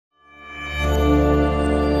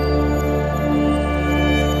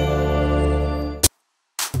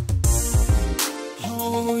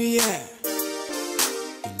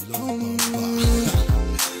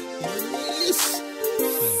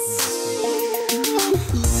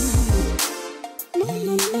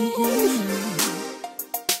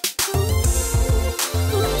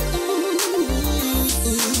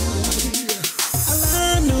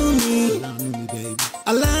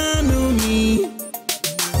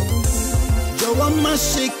jọ̀wọ́ má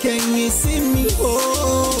ṣe kẹ̀yìn sí mi o.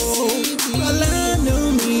 Aláàánú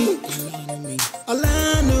mi,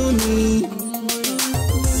 aláàánú mi.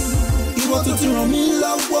 Ìwọ tó ti ràn mí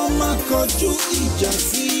lọ́wọ́ má kọjú ìjà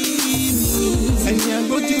sí mi. Ẹni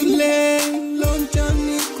àgbójúlé ló ń já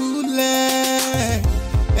ní kulẹ̀.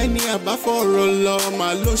 Ẹni àbáfọ̀rọ̀ lọ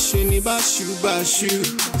màá ló ṣe ní báṣubàṣu.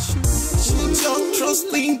 Just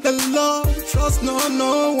trust in the Lord, trust no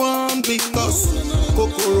one because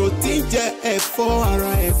kòkòrò tí ń jẹ ẹ̀fọ́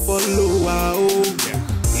ara ẹ̀fọ́ ló wà o.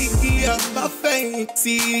 Igi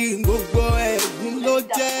àbáfẹ̀yìntì gbogbo ẹ̀gún ló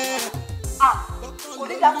jẹ́. Kò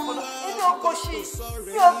ní dàpọ̀ lọ nínú oko ṣì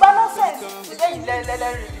mi ò gbá lọ́sẹ̀ ìbẹ́ yìí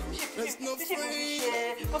lẹ́lẹ́rìí tí ṣì fi ṣe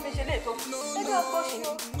tó fi ṣe léètò nínú oko ṣì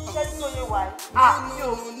ṣẹ́ ní oyè wà yìí.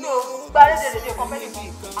 Mi ò gba rédèrèdè kan fẹ́ nìkan.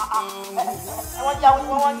 Wọ́n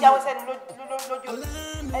jáwé sẹ́nu lójú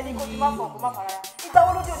ẹni kò tún má fọ̀ kó má fara ya. Ìgbà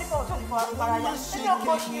wo lójú onífọ̀ọ́ tó ní fara ya nínú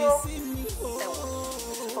oko ṣì o.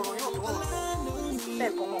 Ọ̀rọ̀ yóò tó wọ̀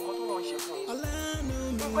lẹ́ẹ̀kan mọ́ ọkọ tó wọ́n ṣe fún un.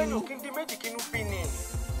 Pípẹ́ ní òkín dín méjì kínú bí ni.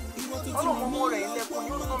 Ọlọ́mọ ọmọ rẹ̀ ilẹ̀kùn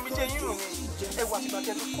yóò tó méjì yín rùn ni. Ẹwà àti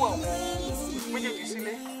bàtẹ́ tó kó àwọn méjèèjì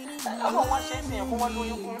sílé. Ọlọ́run wá ṣe é sìn ẹ̀kún wá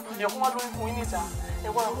lóyún fún yín níta.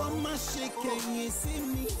 Ẹwà àwọn ọmọ ṣe kẹ̀yìn sí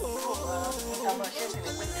mi o. A máa ṣe é sìn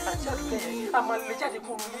pé àti àdúgbò yẹn a máa lè jáde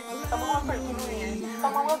kúrò ní. A máa wá fẹ́ ìkúrú yẹn. A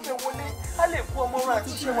máa wá fẹ́ wọlé. A lè kó ọmọ rẹ̀ àti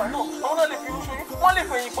iṣẹ́ wa náà. Àwọn náà lè fi irú ṣoyún. Wọ́n lè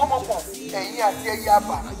fẹ̀yìn pọ́nmọ́ pọ̀. Ẹ̀yin àti ẹyẹ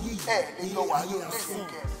àbà ẹ̀ lè lọ wà ní ilé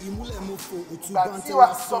ìkẹ́. Ìgbà tí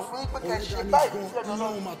wàá sọ fún yín pé kẹ́ ṣe báyìí ní ìṣẹ̀lẹ̀ náà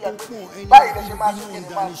ní ìyá pé báyìí lè ṣe máa ṣe kíni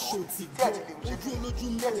máa ṣe tí ẹ̀ ti lè ṣe tí ẹ̀ ti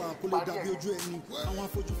lè parí ẹ̀.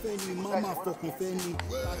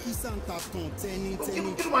 Kí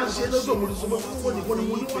ló máa ń ṣe lọ́dọ̀ mo ní sọ fún ní wọ́n ní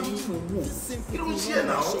wọ́n ní tí mo wò kí ló ń ṣe ẹ̀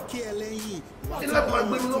náà? Kí ló máa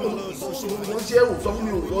gbé mi lọ́wọ́ mo ń ṣe ẹ̀wò sọ fún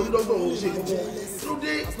mi ò lọ ní lọ́dọ̀ òun ṣe gbogbo kí ló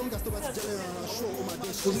dé?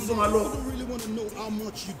 Kò sí tó máa lọ.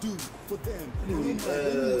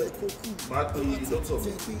 Máa pe dọ́tọ̀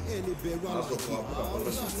mi, máa sọ fún àbúrò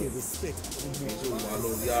àpọ̀lọ́sì tó wà lọ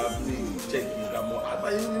rí abúlé chẹ́kì ìdààmú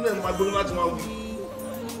àgbáyé nínú ẹ̀ máa gbóná láti máa wí.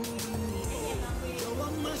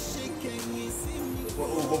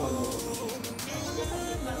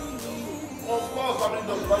 Ọ̀pọ̀ ọ̀sán mi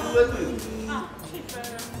dọ̀tọ̀ bá ń lẹ́gbẹ̀ẹ́.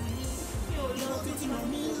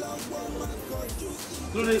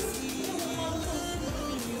 Lórí.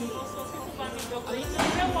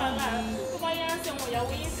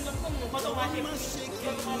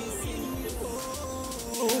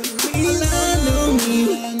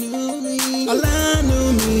 Aláàánú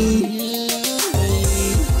mi,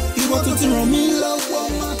 ìwọ tó ti ràn mí lọ́wọ́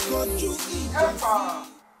má kọjú ìjà sí.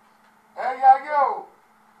 Ẹ̀yin ayé o,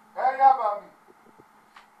 ẹ̀yin àbà mi,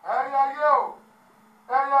 ẹ̀yin ayé o,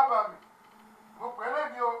 ẹ̀yin àbà mi, mo pè é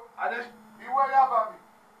lẹ́ni o, ìwọ ẹ̀yin àbà mi,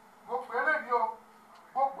 mo pè é lẹ́ni o,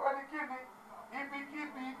 gbogbo ẹnikíni,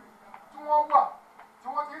 ibikíbi tí wọ́n wà, tí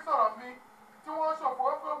wọ́n ti sọ̀rọ̀ mi, tí wọ́n ṣòfò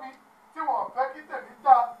fún mi, tí wọ́n fẹ́ kí tèmi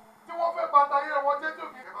dá, tí wọ́n fẹ́ bàtà ayé wọn jẹ́ tí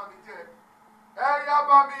òbí ẹ̀ bá mi jẹ. Ẹ̀yin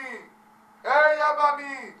àbà mi, ẹ̀yin àbà mi,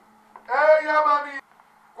 ẹ̀yin àbà mi,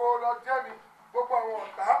 kò lọ jẹ́ mi, gbogbo àwọn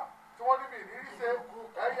ọ̀tá tí wọ́n ní mi ìrírí ṣe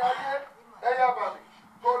ẹ̀yin ayé ẹ̀yin àbà mi,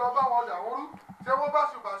 kò lọ bá wọn dà wọ́n rú, ṣé wọ́n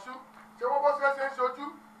báṣubàṣu, ṣé wọ́n bọ́ ṣẹ́ṣẹ́ ń ṣojú,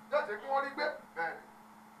 jẹ́jẹ́ kí wọ́n rí gbé. Bẹ́ẹ̀ni,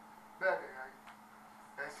 bẹ́ẹ̀ni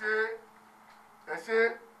ẹ ṣé, ẹ ṣé,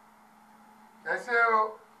 ẹ ṣé o,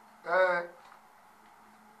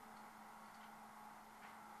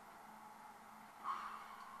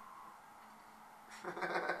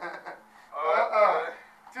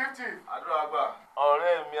 Chief. Àdúrà àgbà.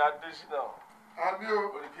 Ọ̀rẹ́ mi Adésínà. Àmì o.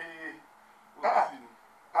 Oríkèé.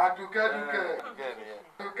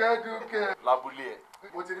 Adùkẹ́dùkẹ́. Lábúlé ẹ̀.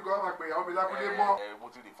 Mo ti ní kọ́ máa pè ìyàwó mi lábúlé mọ́. Mo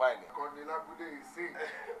ti refine ẹ̀. Kọ́ni lábúlé ìsìn.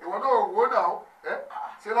 Ìwọ náà wò náà.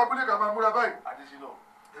 Ṣé lábúlé kan máa múra báyìí? Adésínà.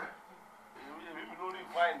 Èmi mi ló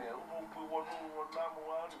refine ẹ̀. Ó gbé wọnú ọlá mo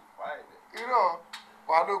wá refine ẹ̀. Irọ́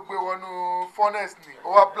wà ló gbé wọnú furnace ni. Ó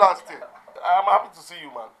wá blast ẹ̀. I am happy to see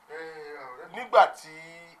you, man. Nígbà tí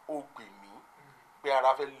o pè mí pé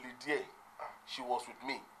ara fẹ́ le díẹ̀, she was with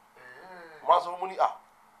me. Mo máa sọ fún mi ní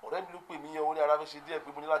ọ̀rẹ́ mi ló pè mí yẹn ó ní ara fẹ́ ṣe díẹ̀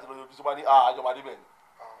pé mo ní láti lọ yọjú sí wa ní àjọba débẹ̀ ni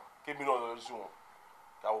kémi náà lọ yọjú sí wọn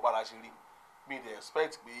káwọ bára ṣe rí mi dey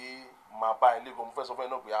expect pé màá bá ilé gan mo fẹ́ sọ fún ẹ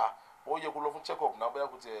náà pé ó yẹ kó lọ fún check up náà bóyá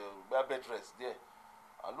kò tiẹ̀ bóyá bed rest díẹ̀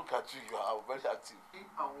and look at you are very active. Ní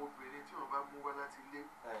àwọn obìnrin tí wọ́n bá mú wá láti ilé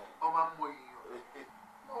wọ́n máa ń mọ èèyàn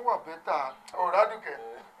wọ́n wà bẹ́tà ọ̀rádùkẹ́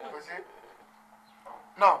kò ṣe.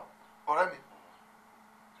 Now ọ̀rẹ́ mi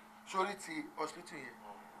sórí ti hospital yẹn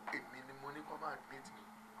èmi ni mo ní kó máa admit mi.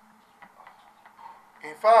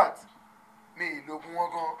 In fact mi ìlógún wọn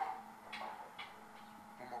gan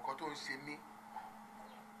mo mọ̀ nǹkan tó ń ṣe mí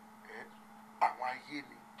àwọn ayé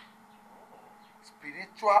mi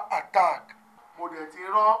spiritual attack. Mo dẹ̀ ti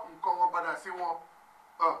rán nǹkan wọn padà sí wọn.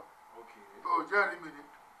 Ó jẹ́rìí mi ni.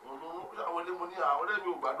 Àwọn ilé mo ní àwọn ọ̀rẹ́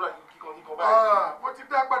mi ò gbàdúrà kíkan báyìí. Mo ti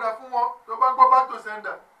dá padà fún wọn tó bá gbọ́ back to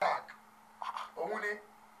sender. Òun ni.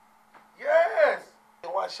 Yes.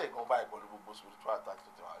 Wọ́n á ṣẹ̀gàn báyìí pẹ̀lú gbogbo spiritual attack tó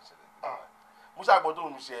ti wá ṣẹlẹ̀. Mo ṣàgbọ́n tó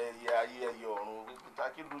ń ṣe ayé ọ̀run Peter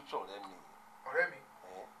kí ló ṣọ̀rẹ́ mi. Ọ̀rẹ́ mi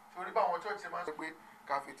torí báwọn church máa ń sọ pé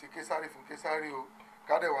ká fi ti Késárì fún Késárì o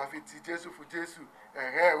ká dẹ̀ wá fi ti Jésù fún Jésù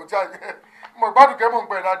o tí a jẹ́ mo gbádùn kẹ́ mọ̀ ń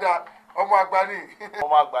pẹ́ dáadáa ọmọ àgbà ni.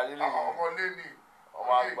 Ọmọ àgbà nílé ni. Ọmọ lé ni.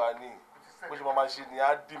 Ọmọ àgbà ni. Bó ṣe máa ṣe ni á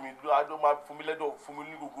dì mí ló máa fún mi lẹ́dọ̀ fún mi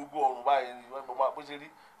ní gbogbo ọ̀run báyìí ni bó ṣe rí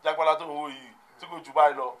jágbálá tó ń wo yìí tí kò jù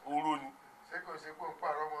báyìí lọ oró ni. Ṣé kò ṣe kó ń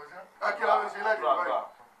pààrọ̀ ọmọ ṣá? Akíra ló ṣe láti báyìí.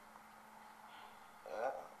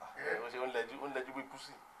 Ó ń lẹ́jú bí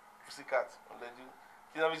pussy cat ó ń lẹ́jú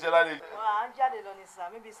kí ni wọ́n fi ṣe lálẹ́ yìí. À ń jáde lọ ní sir,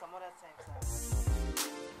 maybe some other time sir.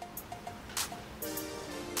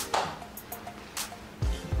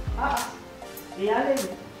 Ìyá lè mi,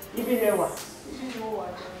 ibi rẹ̀ wà. Ibi ni mo wà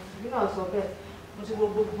jẹun. Ibi náà sọ bẹ́ẹ̀, mo ti wo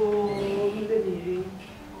gbogbo ilé mi rí.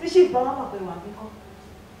 Tí ṣì gbọ́ wọ́n mọ̀ pé wà kíkọ́.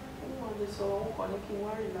 Wọ́n lè sọ òun kàn ní kí n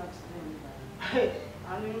wá relax lẹ́nu.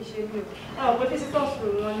 Àánú yín ṣe mí o. Ẹ ò pé visitors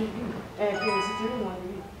room wọn níbí. Kí n sì ti rí wọn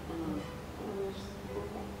níbí.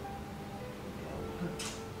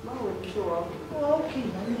 Báwo ni ṣe wà? Ókè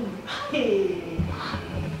ìyálé mi.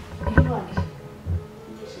 Inú àjẹ́.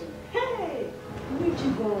 Méjì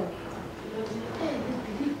gan-an.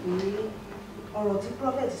 Ọ̀rọ̀ tí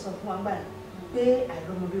prophet sọ fún wa báyìí pé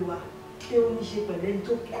àìrọ́mọbí wa pé ó ní ṣe pẹ̀lú ẹni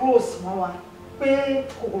tó close mọ́ wa pé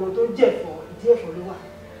kòkòrò tó jẹ̀fọ́ ìdí ẹ̀fọ́ ló wà.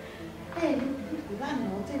 Ìlú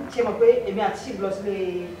lánàá tí ń ṣe mọ̀ pé èmi àti ṣì lọ sílé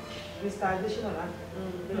Mr. Additional lánàá.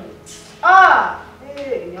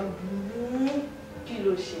 Èèyàn burú. Kí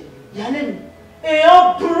ló ṣe? Ìyálé mi.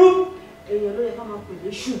 Èèyàn burú. Èèyàn ló yẹ ká máa pè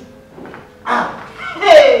léṣù.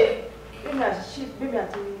 Bébí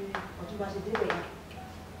àti ọ̀túnba ṣe débẹ̀ yá.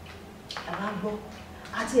 Àbá gbọ́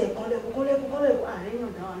àti ẹ̀kan lẹ́kùn àárín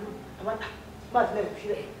yàn dáwà náà. Àbá bá tilẹ̀ kù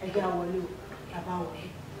sílẹ̀ ẹgbẹ́ àwọlé o. Àbá wọlé.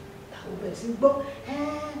 Àwọn bẹ̀rẹ̀ sí gbọ́.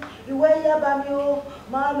 Ìwọ ẹ̀yà bá mi o.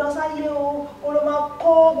 Máa lọ sáyé o. Kó ló máa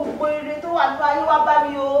kó gbogbo ire tó wà nínú ayé wá bá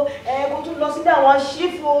mi o. Kó tún lọ sílé àwọn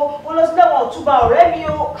ṣífù o. Kó lọ sílé àwọn ọ̀túnba ọ̀rẹ́ mi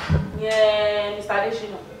o. Yẹn Mr.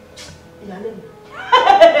 Additional. Ìyálé mi.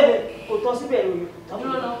 Kò tọ́ síbẹ̀ ìròyìn.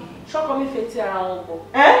 Ṣọ́kọ mi fetí ara wọn pọ̀.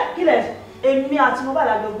 Kí lẹ̀ sọ? Èmi àti mo bá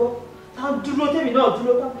làjọ gbọ́. Tá ń dúró tèmi náà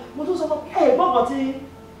dúró tán. Mo tún sọ fún gbọ́ngàn tí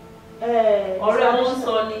ọ̀rẹ́ wọn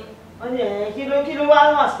sọ ni. Wọ́n ní kí ló wá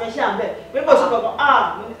wà special ń bẹ̀. Pé kò sí kankan.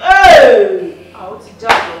 Àwọn ti já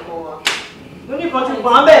àjọpọ̀ wa. Mo ní kan ti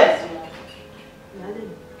gbọ́n bẹ̀.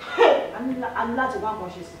 A ní láti wá nǹkan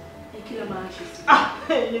ṣe sí. Kí ló máa ń ṣe sí?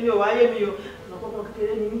 Èmi ò wáyé mi o. Ọ̀pọ̀pọ̀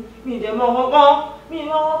kékeré ni mí. Mi ìdẹ̀ mọ́ wọn kọ́. Mi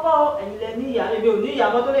ìmọ̀ wọn kọ́. Ẹ̀yin lẹ ní ìyá. Èmi ò ní ìyá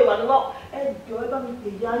mọ́ tó lè wà nígbà. Ẹ jọ̀ọ́ ẹ bá mi pè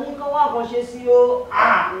ya yín kán wá nǹkan ṣe sí o.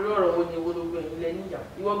 Irú ọ̀rọ̀ wo ni wo ló gbé ẹ̀yin lẹ níyà?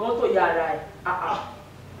 Ìwọ gan tó ya ara ẹ̀.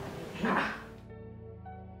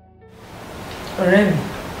 Ọ̀rẹ́ mi,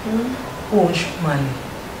 ó ń ṣùgbọ́n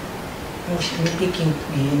mo ṣe ní pé kí n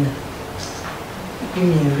pè é nà. Pé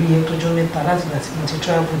mi ò rí ẹ tọ́jọ́ mẹ́ta láti ìgbà tí mo ti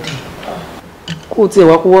travel dé. Kó o tiẹ̀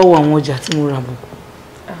wá kó wá wo àwọn ọjà tí mo rà bọ̀.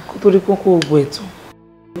 Kó tó rí pọ́n kó o gbọ́ ẹ̀tàn.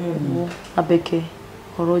 Abẹ́kẹ́,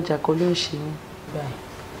 ọ̀rọ̀ ọjà kan ló ń ṣe mí. Báyìí,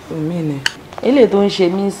 omi ni. Eléyìí tó ń ṣe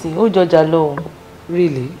mí sí, ó jọjà lọ.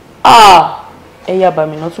 Really? Ẹ̀yà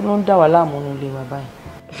bàmínà tún ló ń dà wá láàmú nílé wa báyìí.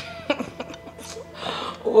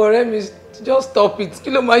 Ọ̀rẹ́ mi, just stop it. Kí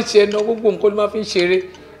ló máa ń ṣe ẹnu gbogbo nǹkan ló máa fi ń ṣeré?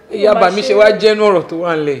 Ìyá bà mí ṣe wá jẹ́nu ọ̀rọ̀ tó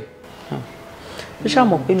wà nílẹ̀. Ó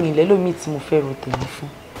ṣàmọ̀ pé mi ìlẹ́lòmíì tí mo fẹ́ ro tèmi fún.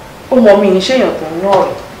 Ó mọ mi ìṣèyàn tó ń ná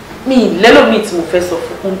ọ̀rẹ́. Mi ìlẹ́lòmíì tí mo fẹ́ sọ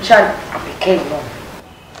fún Child Àbíkẹ́ náà.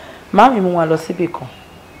 Màámi mú wa lọ síbì kan.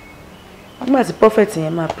 Nígbà tí prophet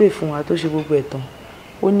yẹn máa pray fún wa tó ṣe gbogbo ẹ̀ tán,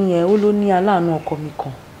 ó ló ní aláàánú ọkọ mi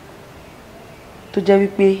kan tó jẹ́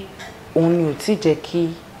wípé òun ni ò tí jẹ́ kí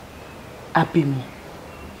a bímọ.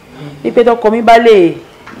 Wípé tọkọ mi bá lè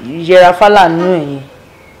yẹra fálànú ẹ̀yẹn,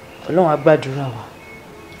 Ọlọ́run á gbàdúrà wa.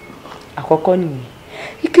 Àkọ́kọ́ nìyẹn.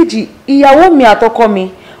 Ìkejì, ìyàwó mi àtọkọ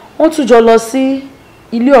mi wọ́n tún jọ lọ sí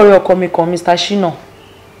ilé ọ̀rẹ́ ọkọ mi kan, Mr. Shina.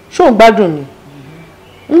 Ṣó ń gbádùn ni?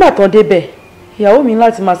 Nígbà tó débẹ̀, ìyàwó mi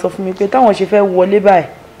láti máa sọ fún mi pé táwọn ṣe fẹ́ wọlé báyìí.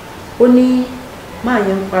 Ó ní máa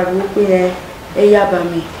yẹn ń pariwo pé ẹ̀yà bà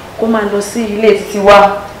mí kó máa lọ sí ilé títí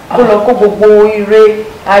wa, kó lọ kó gbogbo ire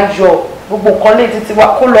ayọ̀ gbogbo nǹkan lé títí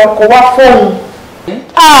wa, kó lọ kó wá fóun.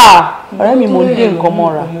 Ọ̀rẹ́ mi mo ń dé nǹkan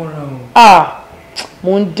mọ́ra.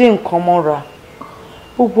 Mo ń dé nǹkan mọ́ra.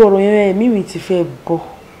 Gbogbo ọ̀rọ̀ yẹn ẹ̀mí mi ti fẹ́ bọ́.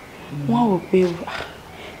 Wọ́n á wò pé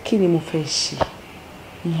kí ni mo fẹ́ ṣe?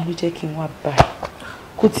 Ìyẹn ló jẹ́ kí n wá báyìí.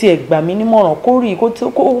 kó tiẹ̀ gbà mí nímọ̀ràn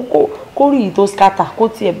kó rí ìtò scatter kó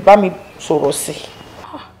tiẹ̀ bá mi sọ̀rọ̀ sí.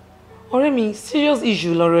 ọ̀rẹ́ mi serious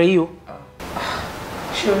issue lọ̀rọ̀ yìí o.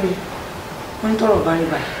 ṣé o rí wọ́n ń tọrọ bá rí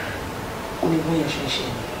báyìí ó ní bóyá ṣe ń ṣe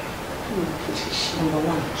number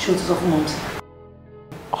one ṣé o ti sọ fún mọ́mísì.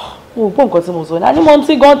 mo gbọ́ nǹkan tí mo sọ ní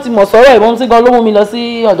mọ́mísì gan ti mọ̀ sọ́rọ̀ ẹ̀ mọ́mísì gan ló mú mi lọ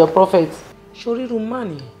sí ọ̀dọ̀ prophet. ṣoríru máà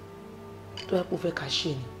nìyẹn tó yẹ kó fẹ́ ká ṣe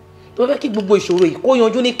ni tó fẹ́ kí gbogbo ìṣòro yìí kó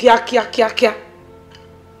yanjú ní kíákíá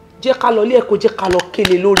jẹ́ ká lọ ilé ẹ̀kọ́ jẹ́ ká lọ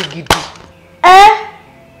kéle lórí gidi.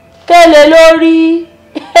 kéle lórí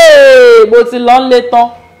bó ti lọ ń lé tán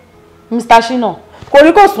Mr. Shina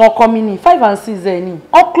kòríkòsùn ọkọ mi ní 5 and 6 ẹ̀ ní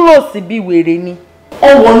ọ́n close bí wèrè ni. ó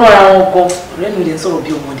wọnú ara wọn gan ọ̀rẹ́ mi lè sọ̀rọ̀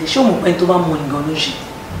bí ọmọdé ṣé òun pẹ́ni tó bá mọ nǹkan ló ń ṣe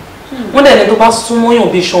wọ́n dẹ̀ ní tó bá súnmọ́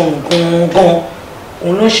yàn bí ṣọ̀hún gan-an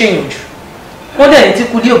òun ló ń ṣèyàn jù wọ́n dẹ̀ ní tí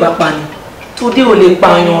kúdí ò bá pa ni tó dé ò lè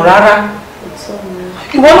pààyàn rárá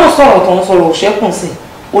ìwọ náà sọ̀rọ̀ tó ń sọ̀rọ̀ òṣẹ́kùn sí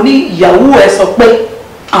o ní ìyàwó ẹ sọ pé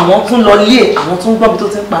àwọn tún lọ lé àwọn tún gbọ́ bí tó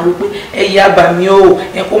ti ń pariwo pé ẹ̀yà àbàmì o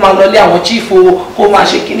ẹ̀ kó máa lọ lé àwọn chief o kó máa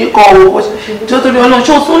ṣe kinní kan o tí ó torí ọ̀nà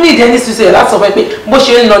ṣó tún ní ìdí ẹni ṣiṣẹ́ láti sọ pé bó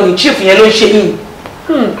ṣe ń lọ ní chief yẹn ló ń ṣe yìí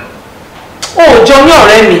o ò jọ ní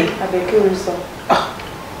ọ̀rẹ́ mi àbẹ̀kí orin sọ.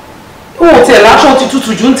 o ò tiẹ̀ láṣọ ti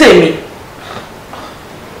tutù ju ń tèmi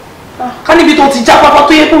ká níbi tó ti já pápá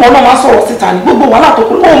tó yẹ pé wọn náà máa sọ̀rọ̀ síta ní gbogbo wàhálà tó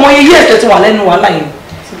kú ó mọ iye ẹ̀sẹ̀ tí wà lẹ́nu wàhálà yẹn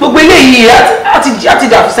gbogbo eléyìí á ti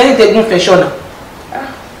dàbí sẹ́yìn tẹ́gùn fẹ́ ṣọ́nà.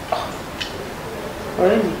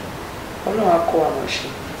 ọ̀rẹ́ mi ọlọ́run á kọ́ àwọn ṣe.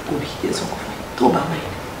 òbí yẹn sọ fún mi tó bá máa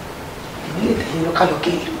yẹn èmi lè tẹ̀lé lọ ká lọ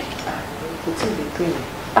kéèlì lóde. kò tí ì lè tó yẹn.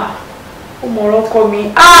 ó mọ ọ̀rọ̀ kọ́ mi.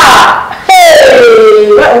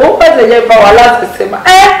 owó pẹ̀sẹ̀ yẹn bá wà láti ṣe máa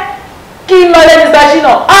kí n lọ lẹ́nu Mr.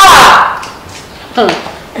 Shina.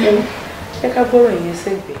 ẹ ká gbọ́rọ̀ yẹn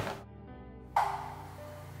sẹ́gbẹ̀ẹ́.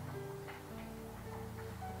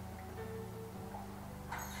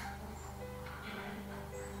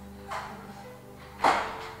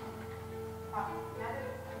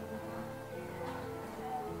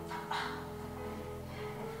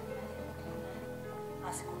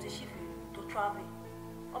 àsìkò tí ṣì fi tó travel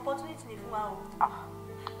opportunity ni fún wa o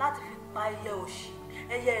láti fi pa ẹyẹ òṣì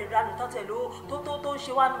ẹyẹ ìranù tọ́tẹ̀ ló tó ń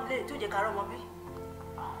ṣe wá nílé tí ò jẹ́ ká rọ́mọ bí.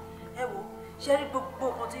 ẹ wo ṣe rí gbogbo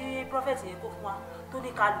nǹkan tí prophet yẹn kó fún wa tó ní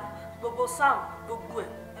ká lò gbogbo sound gbogbo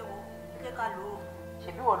ẹ wo ẹ jẹ́ ká lò ó.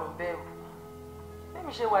 ṣèbí wọ́n ló ń bẹ̀rù bẹ́ẹ̀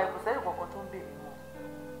mi ṣe wà ẹ̀kọ́ sẹ́rù kankan tó ń bèrè mọ́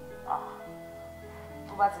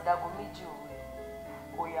tó bá ti dago 2 òru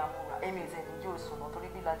kò yá múra èmi ò tẹ̀ níjẹ́ òsùn náà torí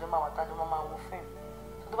bí ìlàjọ́ máa wà tájọ́ máa wo fíìmù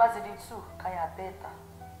tó bá ti di 2 káyà bẹ́ẹ̀ta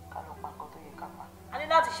ká lọ pa nǹkan tó yẹ ká pa. a ní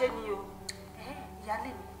láti ṣe ni o ìyáálé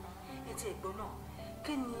mi etí ẹ̀gbọ́n náà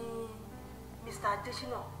kí ni Mr.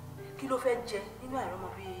 Adesina kí ló fẹ́ jẹ nínú àìrọ́mọ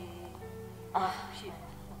bíi ṣe.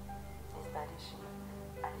 Mr. Adesina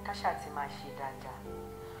àníkáṣà ti máa ṣe dáadáa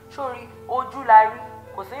sórí ojú la rí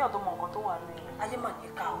kò séèyàn tó mọ nǹkan tó wà nínú ẹ̀. ayé mà ní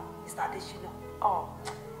ká o Mr. Adesina.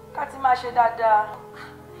 ká ti máa ṣe dáadáa.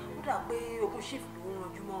 ó dà pé ogún ṣèfì ló ń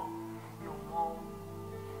ranjú mọ́. mi ò mọ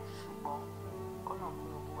ṣùgbọ́n kọ́nà mú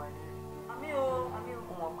ogún wa lé. àmì o.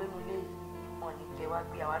 mo mọ̀ pé mo lè wọn ní kẹ wá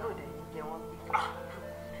gbé àwa náà dẹ̀ ní jẹ wọ́n gbé.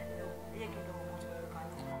 ẹyẹ kí n lọ wọ́n tó ń bá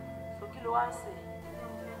ní. so kí ló wá ń sè?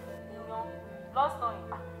 ìyan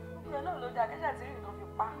lọ́sàn-án ìyẹn náà ló dé akẹ́ṣà tí rí nǹkan fi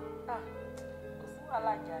pa kò sí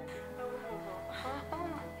wàhálà jà rẹ̀.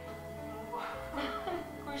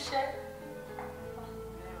 kú iṣẹ́.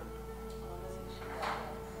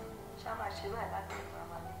 ṣá máa ṣe báyìí láti ìgbà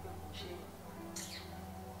máa ní pé kò ṣe é.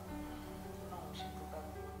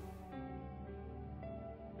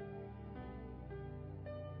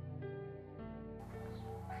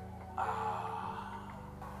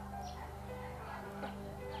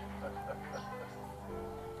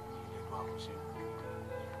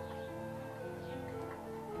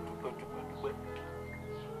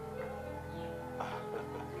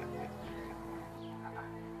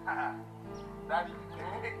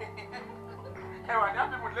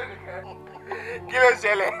 Kí ló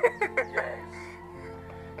ṣẹlẹ̀?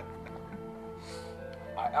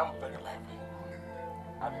 I am very lively.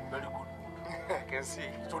 I'm in very good mood. I can see.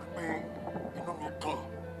 Torí pé inú mi dùn.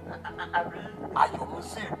 Ayọ̀ mi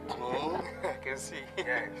sì dùn. I can see.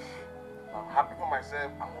 Yes. I'm happy for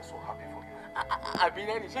myself. I'm also happy for you. Àbí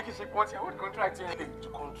lẹ́nu ṣé kìí ṣe pọ́ńtì àwọn contract yẹn. The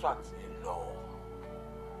contract yẹn lọ.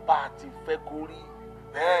 Bá a ti fẹ́ kó rí.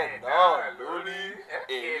 Bẹ́ẹ̀ náà lórí.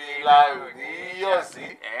 Èmi la ò ní yọ̀ sí.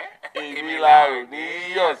 Èmi la ò ní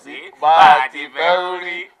yọ̀ sí. Bá a ti fẹ́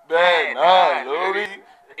rí. Bẹ́ẹ̀ náà lórí.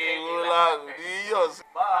 Èmi la ò ní yọ̀ sí.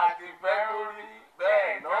 Bá a ti fẹ́ rí.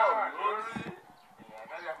 Bẹ́ẹ̀ náà lórí.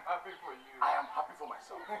 I am happy for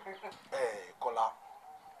myself. Kọ́lá,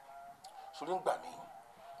 sórí ń gbà mí,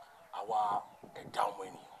 àwa ẹ̀dá ọmọ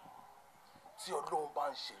ènìyàn tí Ọlọ́run bá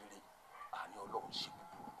ń ṣe rere àní Ọlọ́run ṣe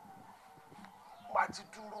búburú má ti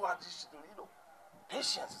dúró àti ṣètò nílò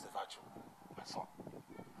patience is a virtue my son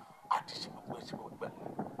àti ṣe gbogbo ẹ̀ ṣe gbogbo ẹ̀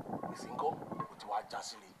ìsìnkọ́ o ti wá já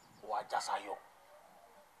sílé o wá já sáyọ̀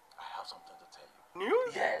I have something to tell you.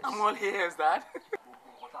 News? Yes. I'm all ears, Dad.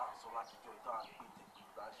 gbogbo nǹkan tá à ń sọ láti jọ ìta à ń pè tètè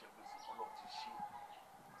tá à ń ṣe pèsè Ọlọ́run ti ṣe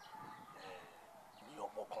ní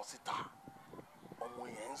ọmọ kan síta ọmọ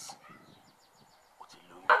yẹn ń sìn ó ti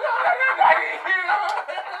lóyún.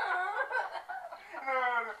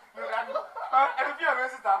 ẹni fi ọ̀rẹ́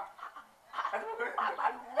síta ẹ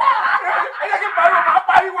jẹ́ kí n pariwo máa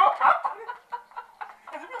pariwo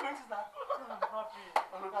ẹni fi ọ̀rẹ́ síta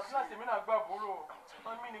àti láti èmi náà gbà búrò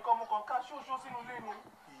mi nìkan mo kàn ká ṣóṣó sínú ilé ni.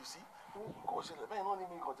 you see nǹkan ọ̀ṣẹ̀lẹ̀ bẹ́ẹ̀ náà ni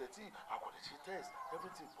mi kàn tẹ̀ tí àkọ́dẹ̀ ṣe test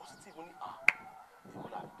everything positive ní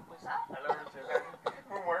ìwọlá dúpẹ́ sí.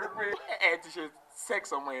 mo mọ̀ rí pé ẹ ti ṣe sex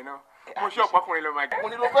ọmọ yẹn náà mo ṣe ọ̀pọ̀kùnrin ló máa jẹ́. mo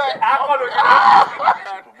ní ló fẹ́. akọlù ṣe.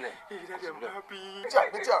 píjà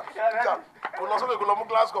kò lọ sókè kò lọ mú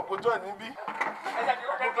glass cup kò join níbí.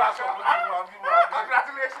 mú glass cup ló ti mú àbí mú àbí.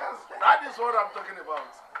 Congratulations. That is what I'm talking about.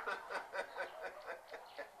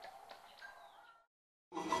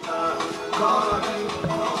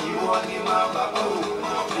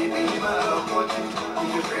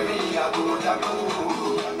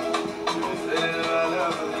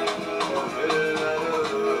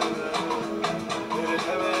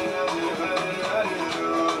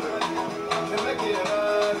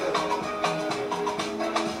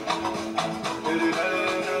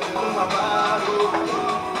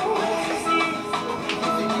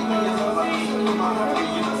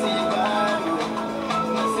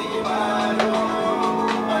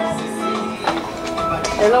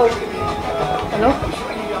 Hello. Hello.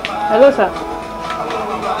 Hello, sir.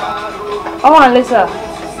 Oh, and sir.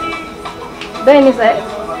 Then is it,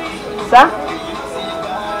 sir?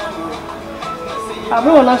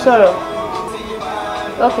 Àbúrò náà sọ̀rọ̀.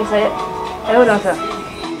 Okay, sir. Hello, down, sir.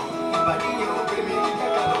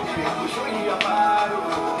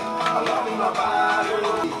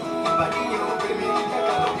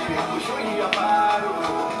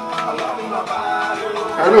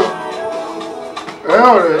 Hello.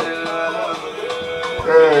 Ọ̀rẹ́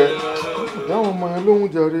dáwọn ọmọ yẹn lóhùn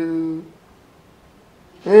jàre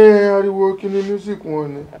ariwo kíní music wọn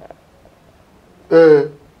ni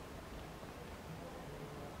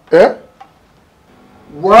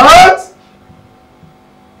what?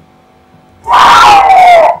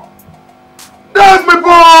 Wow! That's my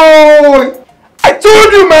boy! I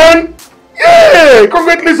told you, man! Yeah!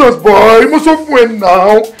 Congratulations, boy! Mo sọ fún ẹ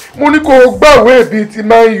now. Mo ní kó gbàwé bíi ti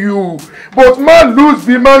Man U. But man lose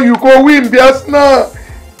bí Man U kó win bí Arsenal.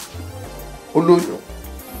 Olóyún.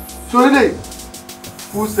 So ilé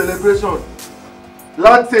full celebration.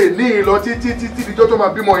 Láti ní ìlọ títí ìjọ tó máa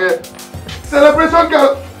bímọ yẹn. Celebration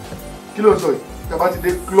girl. Kí ló ń sọ yìí? Tàbá ti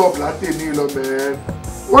dé club láti ní ìlọ mẹ́rin.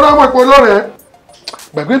 Wọ́n náà mọ̀ ìpò lọ́rẹ̀ẹ́.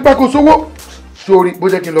 Gbàgbé ń pàkó sówó. Sórí bó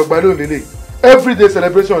jẹ́ kí n lọ gba lóun lélẹ̀. Everyday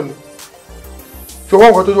celebration ni. Ṣọwọ́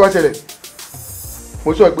nǹkan tó wá ṣẹlẹ̀.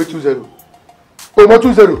 Mo sọ pé 2-0. O mọ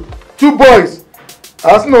 2-0. 2 boys.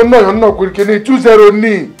 Arsenal náà yàn náà kúrò kìíní 2-0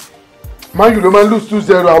 ní. Man U ló máa ń lose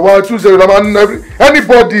 2-0. Àwa 2-0 la máa ń ná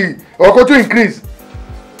anybody ọkọ̀ tó increase.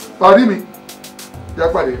 Parí mi. Yá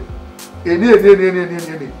pàdé.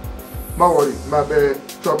 Èní. Má wọrí, má bẹ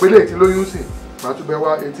sọ̀gbélé tí lóyún sí. Màá tún bẹ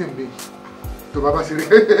wá 18 mi. Tó bá bá ṣe rí.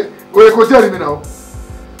 Oye kò jẹ́rìí mi náà.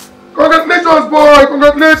 Congratulations, boy!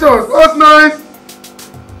 Congratulations! That's nice!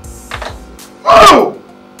 Oh!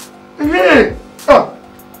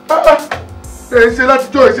 Ṣe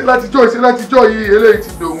látijọ́ yìí eléyìí ti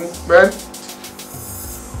dòun, man.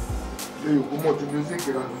 Ṣé yòókù mọ̀ ju music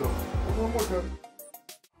rà lọ?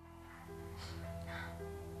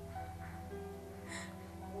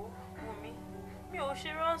 Mi ò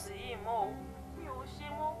ṣe rọ́ọ̀sì yìí mọ́ o. Mi ò ṣe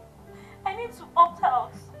mọ́. I need to opt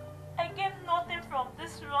out. I get nothing from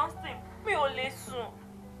this runs thing. Mi ò lè sùn.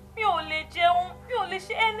 Mi ò lè jẹun. Mi ò lè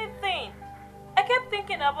ṣe anything. I kept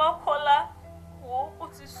thinking about Kola. Wo, ó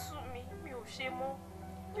ti sú mi. Mi ò ṣe mọ́.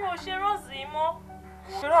 Mi ò ṣe rọ́ọ̀sì yìí mọ́.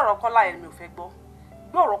 Ṣé ọ̀rọ̀ Kola yẹn mi ò fẹ́ gbọ́?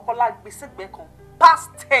 Bí ọ̀rọ̀ Kola gbé sẹ́gbẹ̀ẹ́ kan, past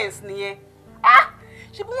tense nìyẹn.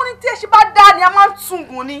 Ṣé bí wọ́n ní tí ẹ ṣe bá dá ni a máa ń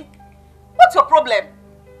túngùn ni? What's your problem?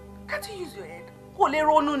 Can't you use your head? Kò lè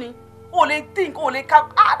ronú ni. Kò lè think, kò lè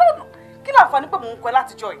calc. I don't know. Kí láǹfààní pé mò ń kọ́ ẹ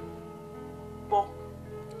látijọ́ yìí? Bọ́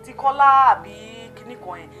ti Kola àbí kinní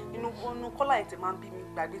kan yẹn inú Kola yẹn ti máa ń bí mi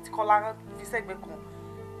gbàgbé tí Kola fi sẹ́gbẹ̀ẹ́ kan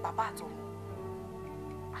bàbá àtọmọ.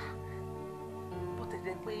 Bó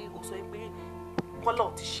tẹ̀lé pé ó sọ pé Kola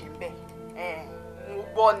ò ti ṣe bẹ́ẹ̀. Mo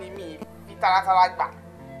gbọ́ ni mi fi taratara gbà.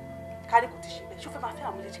 Kárí kò ti ṣe bẹ́ẹ̀. Ṣé ó fẹ́ máa fẹ́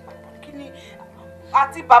àwọn méjèèjì papọ̀? Kí ni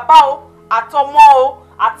àti bàbá o àtọmọ o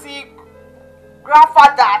àti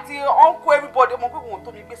grandfather àti uncle everybody mo pé wọn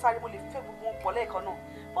tó mi gbé sáré mo lè fẹ́ gbogbo wọn pọ̀ lẹ́ẹ̀kan náà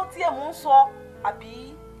bó tiẹ̀ mò ń sọ àbí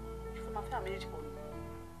ṣùgbọ́n máa fẹ́ àmì méjì pọ̀ ni.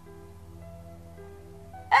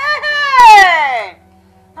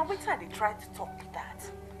 Now wait till they try to talk with that.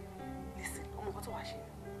 Listen, ọmọ kan tó wá ṣe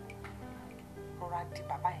rọra di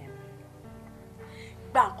bàbá yẹn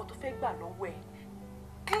gba nǹkan tó fẹ́ gbà lọ́wọ́ ẹ̀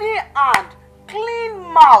clean hand clean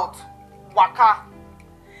mouth waka.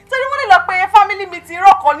 Torí wọ́n lè lọ pé family meeting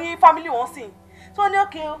rọ́ọ̀kan ní family wọn sìn tí wọ́n ní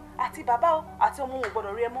òkè o àti bàbá o àti ọmọ wọn ò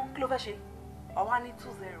gbọ́dọ̀ rí ẹ mọ́ kí ló fẹ́ ṣe àwa ní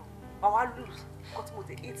 2-0 àwa lose nǹkan tí mo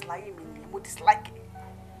ti hate láyé mi ni mo dislike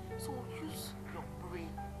it so use your brain.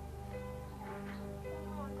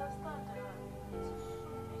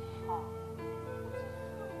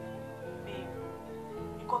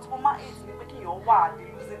 Nǹkan tí mo máa hate ni pé kí èèyàn wà ní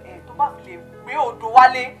losing end tó bá fi lè gbé odò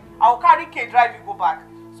wálé I will carry K drive you go back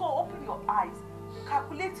so open your eyes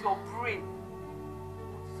calculate your brain.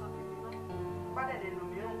 Bá dẹ̀ dẹ̀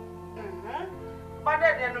lómi òrùn bá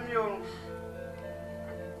dẹ̀ dẹ̀ lómi òrùn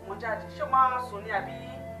mo jáde ṣé máa sùn ní àbí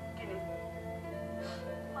kí ni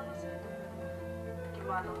kí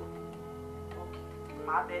máa lọ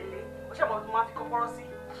máa bẹ̀ lé ó ṣe mọ̀ tó máa fi kọ́kọ́rọ́ sí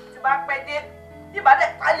tí bá pẹ́ dé ìbá dẹ̀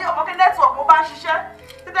ayé ọmọ kí network mo bá ń ṣiṣẹ́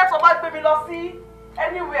tí network bá gbé mi lọ sí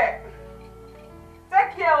anywhere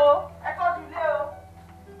take care o ẹ tọ́jú ilé o.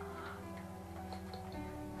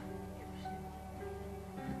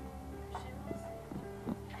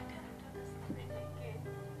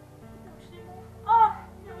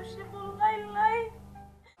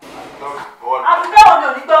 Àbíkẹ́ òní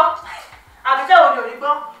ò ní gbọ́ àbíkẹ́ òní ò ní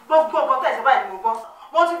gbọ́ gbogbo nǹkan tẹ̀ ṣe báyìí ni mo gbọ́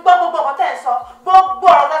mo ti gbọ́ gbogbo nǹkan tẹ̀ sọ gbogbo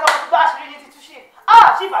ọ̀rọ̀ tẹ̀ sọ mo ti gbọ́ àṣírí ní títú ṣe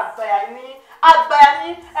chief àgbàyà ní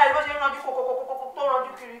ẹ̀rí bó ṣe ń ranjú kókókókókó tó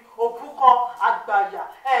ranjú kiri òbúkọ àgbàyà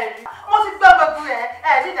ẹ̀rí mo ti gbọ́ gbogbo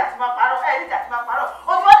ẹ̀ nídà tí máa parọ́ nídà tí máa parọ́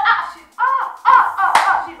o ti wọ́n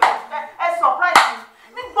chief ẹ surprise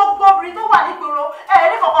mi ní gbogbo obìnrin tó wà nígboro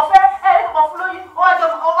ẹ̀rí kọ̀ọ̀kan fẹ́ ẹ̀rí kọ̀ọ̀kan fún lóyún ó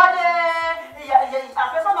wá jẹ́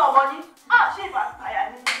àfẹ́sọ́nà ọmọ ní chief àgbàyà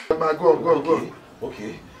ní.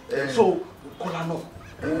 Okay. So Kọ́lá náà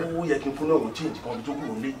ó yẹ kí n fún náà wọ́n change kan tó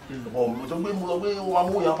kúrò nílé mo tó gbé mo lọ pé wọ́n máa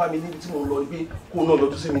mú ìyá fámi níbi tí mo lọ pé kó náà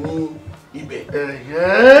yọjú sí mi ní ibẹ̀.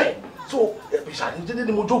 So ṣàdédé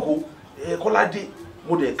ni mo jókòó Kọ́lá dé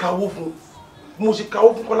mo dẹ̀ káwó fún mo ṣe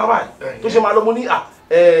káwó fún Kọ́lá báyìí tó ṣe máa lọ mo ní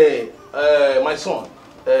my son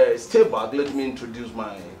stay back let me introduce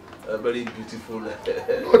my very beautiful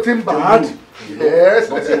nothing bad yes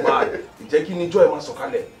nothing bad jẹ́ kí ni joy máa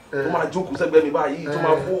sọ̀kalẹ̀ tó máa jókòó sẹ́gbẹ́ mi báyìí tó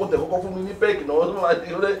máa fún ọ̀tẹ̀ kọ́kọ́ fún mi ní pẹ́ẹ̀kì náà tó máa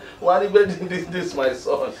di ọ̀rẹ́ wọ́n á ní bẹ́ẹ̀ this my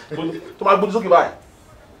son tó máa gbóni sókè báyìí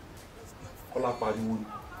Kọ́lá pariwo ni.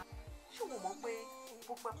 ṣé wò mọ̀ pé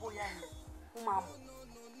bó pẹ́ bóyá ni wọ́n máa mọ̀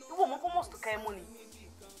ìwọ mọ̀ kó mọ̀ sí ká ẹ mọ́ ni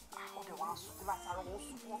ọ̀dẹ̀ wa ń sunkún látara wọn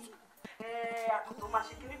sunkún ọ̀tún àtúntò máa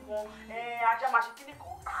ṣe kíní kan ajá máa ṣe kíní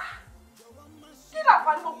kan kí ni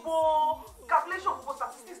àǹfààní gbogbo calculation gbogbo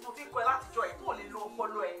statistics mo fi ń kọ ẹ látijọ́ ẹ̀ tó lè lo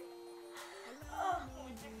ọpọlọ ẹ̀.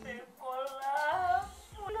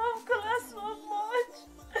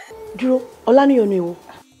 Dúró, Ọláníyàn ni o.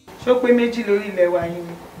 Ṣó pé méjì lórí ilẹ̀ wa yín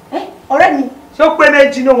ni? Ọ̀rẹ́ mi. Ṣó pé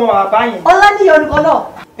méjì náà wọn wà báyìí? Ọláníyàn nìkan náà.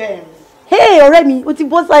 Bẹ́ẹ̀ni. Hey ọ̀rẹ́ mi, o ti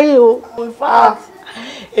bọ́ sáyé o. In fact,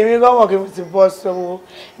 èmi gan mọ̀ kí mo ti bọ́ sọ́wọ́.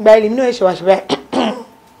 Ìgbà ilé mi náà ṣe wá ṣe báyìí.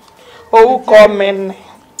 Orúkọ mi ni.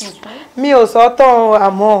 Mi ò sọ tán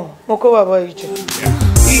àmọ́ mo kó bàbá ìjọ.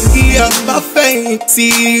 Igi àbáfẹ̀yìntì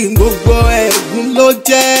gbogbo ẹ̀gún ló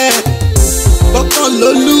jẹ́. Bọ́kàn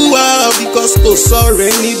lólúwa because kò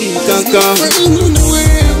sọ̀rọ̀ níbi kankan.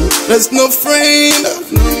 There's no friend,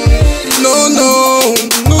 no,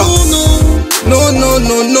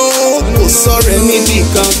 kò sọ̀rọ̀ níbi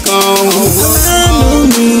kankan.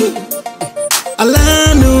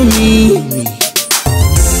 Aláàánú mi,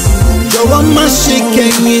 jọ̀wọ́ má ṣe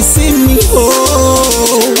kẹ̀yìn sí mi o.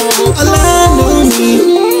 Aláàánú mi.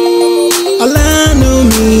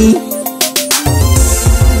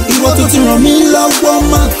 Ìwọ tó ti ràn mí lọ́wọ́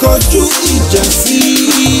má kọjú ìjà sí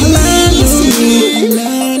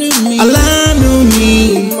aláàánú mi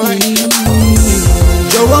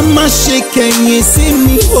jọ̀wọ́ má ṣe kẹ̀yìn sí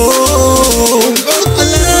mi o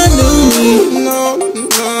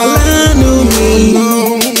aláàánú mi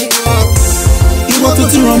ìwọ tó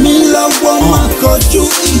ti ràn mí lọ́wọ́ má kọjú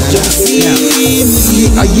ìjà sí mi.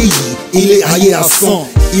 Ayé yìí ilé ayé asán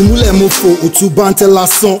ìmúlẹ̀ mo fò òtún bá ń tẹ́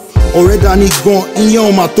lásán ọ̀rẹ́ dání gan ìyẹn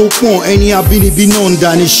ọmọ tó pọ̀n ẹni abínibí náà ń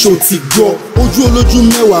dání ṣó ti gbọ́ ojú olójú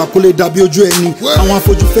mẹ́wàá kò lè dàbí ojú ẹni àwọn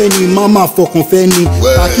afojúfẹ́ ni máma fọkànfẹ́ ni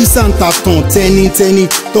kàkísà ń ta tàn tẹ́nitẹ́ni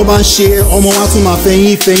tó bá ń ṣe ọmọ wa tún máa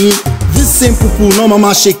fẹ̀yìn This same people náà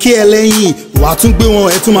máa ṣe kí ẹ lẹ́yìn wàá tún gbé wọn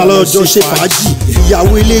ẹ tún máa lọ jọ ṣe fàájì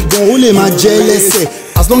ìyàwó ilé gan ó lè máa jẹ́ lẹ́sẹ̀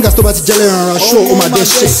as long as tó bá ti jẹ́ lẹ́ran ara ṣó ó máa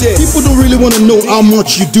dẹ́ṣẹ̀. People don't really wanna know how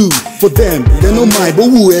much you do for them they no mind bó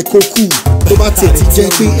wù ẹ kó kú tó bá tẹ̀ ti jẹ́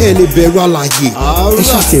pé ẹ lè bẹ̀rù àlàyé ẹ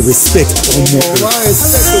ṣàtẹ̀ respect ọmọ rẹ̀.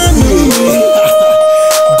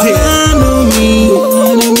 Aláàánú mi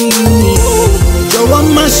jọ̀wọ́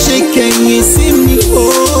má ṣe kẹ̀yìn sí mi o.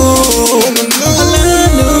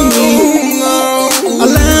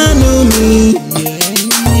 Aláàánú mi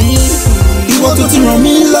ìwọ tó ti ràn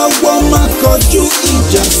mí lọ́wọ́ má kọjú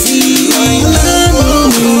ìjà sí.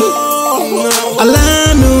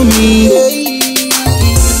 Aláàánú mi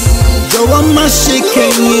jọ̀wọ́ má ṣe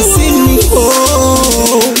kẹ̀yìn sí mi o.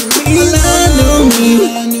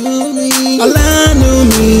 Aláàánú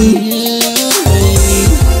mi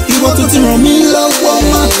ìwọ tó ti ràn mí lọ́wọ́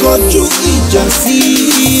má kọjú ìjà sí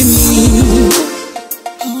mi.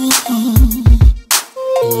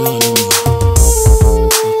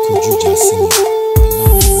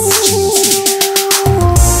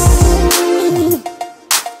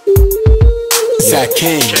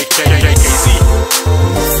 King.